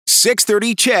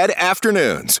6:30 CHED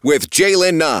Afternoons with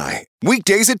Jaylen Nye.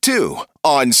 Weekdays at 2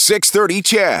 on 6:30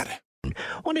 CHED.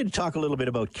 I wanted to talk a little bit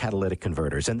about catalytic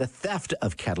converters and the theft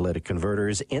of catalytic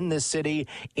converters in this city,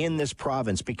 in this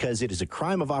province, because it is a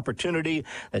crime of opportunity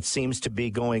that seems to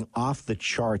be going off the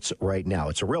charts right now.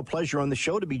 It's a real pleasure on the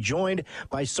show to be joined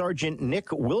by Sergeant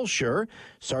Nick Wilshire.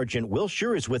 Sergeant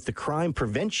Wilshire is with the Crime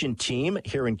Prevention Team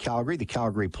here in Calgary, the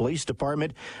Calgary Police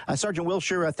Department. Sergeant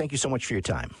Wilshire, thank you so much for your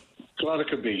time. Glad I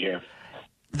could be here.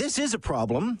 This is a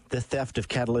problem, the theft of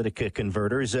catalytic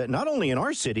converters, not only in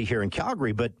our city here in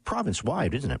Calgary, but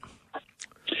province-wide, isn't it?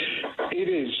 It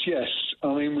is, yes.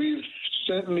 I mean, we've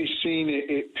certainly seen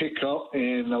it pick up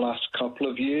in the last couple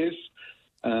of years.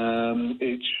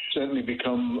 It's certainly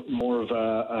become more of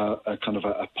a kind of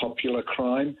a popular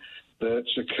crime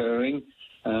that's occurring.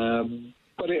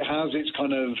 But it has its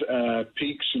kind of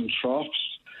peaks and troughs.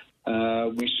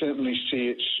 We certainly see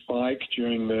it spike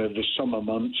during the summer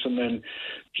months, and then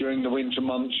during the winter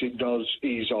months it does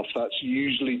ease off. That's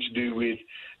usually to do with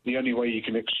the only way you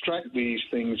can extract these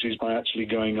things is by actually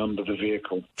going under the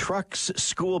vehicle. Trucks,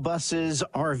 school buses,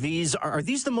 RVs, are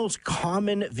these the most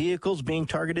common vehicles being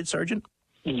targeted, Sergeant?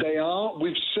 They are.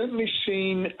 We've certainly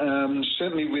seen,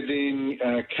 certainly within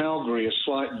Calgary, a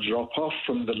slight drop-off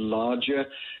from the larger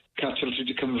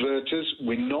catalytic converters.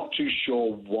 We're not too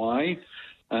sure why.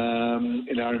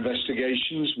 In our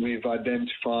investigations, we've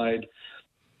identified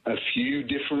a few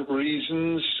different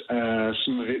reasons,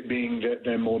 some of it being that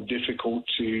they're more difficult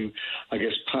to, I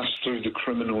guess, pass through the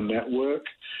criminal network.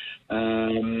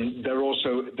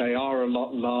 They are a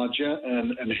lot larger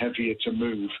and heavier to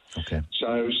move. Okay.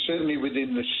 So certainly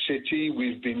within the city,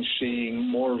 we've been seeing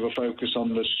more of a focus on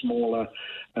the smaller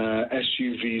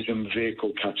SUVs and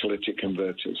vehicle catalytic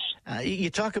converters. You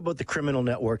talk about the criminal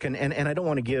network, and I don't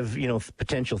want to give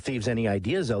potential thieves any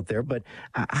ideas out there, but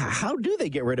how do they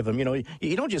get rid of them?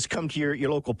 You don't just come to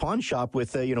your local pawn shop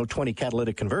with 20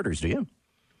 catalytic converters, do you?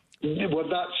 Well,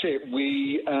 that's it.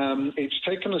 It's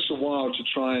taken us a while to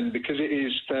try and, because it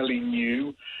is fairly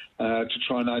new, to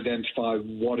try and identify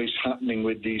what is happening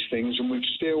with these things, and we're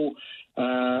still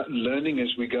learning as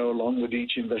we go along with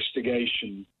each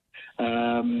investigation.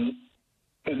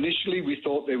 Initially, we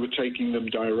thought they were taking them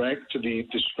direct to the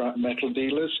scrap metal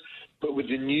dealers, but with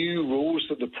the new rules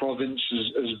that the province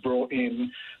has brought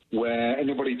in, where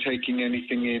anybody taking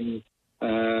anything in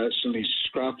some of these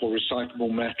scrap or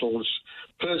recyclable metals,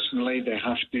 personally, they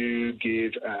have to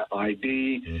give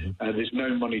ID. Mm-hmm. There's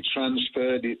no money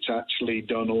transferred. It's actually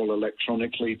done all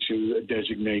electronically to a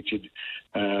designated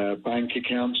bank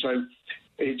account. So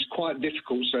it's quite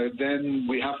difficult. So then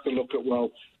we have to look at,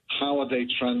 well, how are they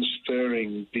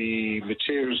transferring the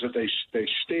materials that they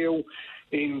steal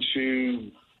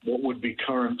into what would be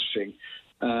currency?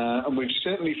 And we've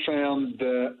certainly found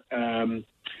that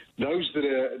those that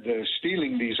are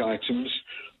stealing these items,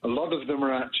 a lot of them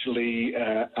are actually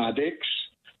addicts,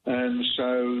 and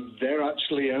so they're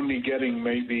actually only getting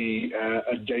maybe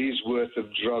a day's worth of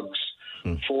drugs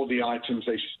for the items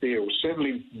they steal,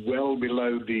 certainly well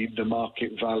below the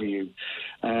market value.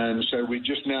 And so we're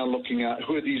just now looking at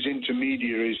who are these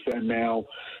intermediaries that are now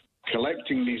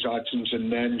collecting these items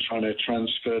and then trying to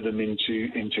transfer them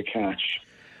into cash.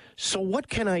 So what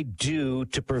can I do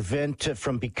to prevent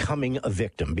from becoming a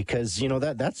victim? Because,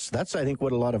 that's I think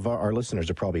what a lot of our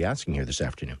listeners are probably asking here this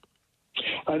afternoon.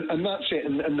 And that's it.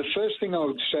 And the first thing I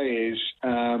would say is,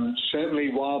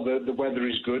 certainly while the weather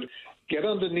is good, get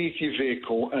underneath your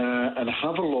vehicle and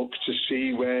have a look to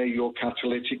see where your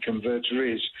catalytic converter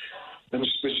is. And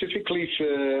specifically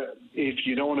for if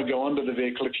you don't want to go under the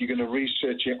vehicle, if you're going to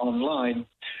research it online,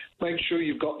 make sure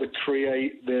you've got the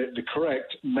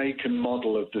correct make and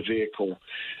model of the vehicle.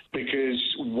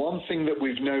 Because one thing that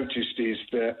we've noticed is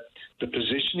that the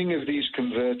positioning of these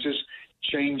converters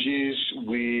changes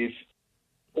with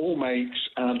all makes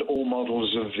and all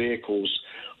models of vehicles.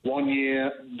 One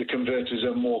year, the converters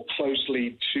are more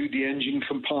closely to the engine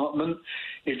compartment.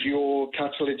 If your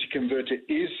catalytic converter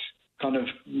is kind of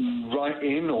right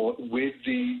in or with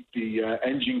the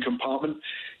engine compartment,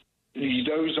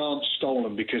 those aren't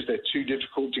stolen because they're too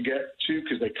difficult to get to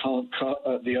because they can't cut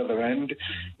at the other end.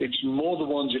 It's more the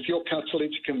ones, if your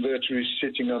catalytic converter is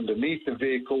sitting underneath the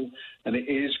vehicle and it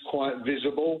is quite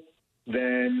visible,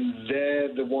 then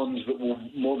they're the ones that will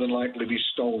more than likely be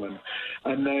stolen.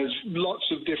 And there's lots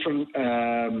of different,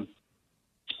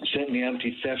 certainly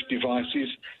anti-theft devices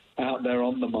out there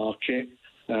on the market,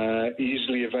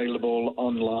 easily available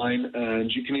online,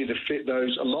 and you can either fit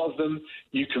those. A lot of them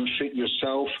you can fit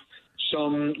yourself.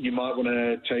 Some you might want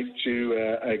to take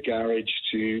to a garage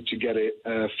to get it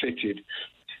fitted.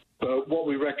 But what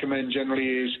we recommend generally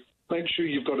is make sure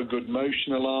you've got a good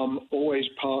motion alarm. Always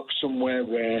park somewhere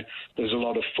where there's a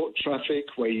lot of foot traffic,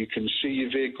 where you can see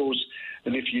your vehicles.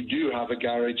 And if you do have a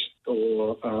garage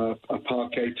or a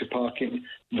parquet to park in,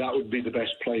 that would be the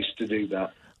best place to do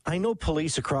that. I know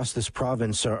police across this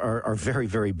province are very,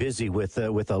 very busy with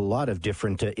a lot of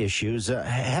different issues.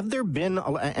 Have there been,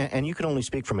 and you can only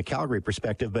speak from a Calgary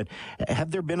perspective, but have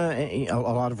there been a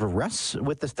lot of arrests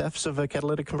with the thefts of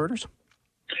catalytic converters?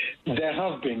 There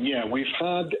have been, yeah. We've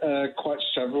had quite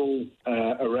several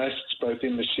arrests, both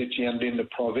in the city and in the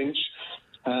province.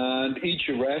 And each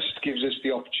arrest gives us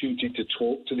the opportunity to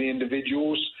talk to the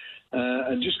individuals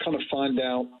and just kind of find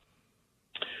out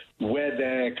where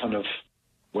they're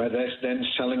then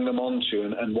selling them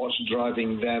onto and what's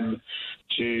driving them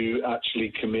to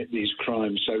actually commit these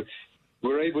crimes. So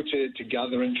we're able to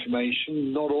gather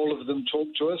information. Not all of them talk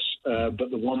to us,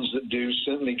 but the ones that do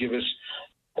certainly give us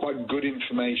quite good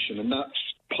information. And that's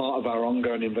part of our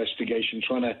ongoing investigation,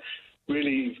 trying to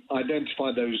really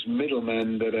identify those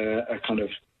middlemen that are kind of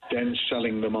then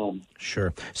selling them on.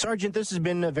 Sure. Sergeant, this has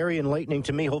been very enlightening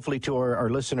to me, hopefully to our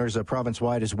listeners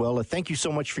province-wide as well. Thank you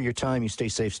so much for your time. You stay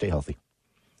safe, stay healthy.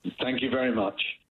 Thank you very much.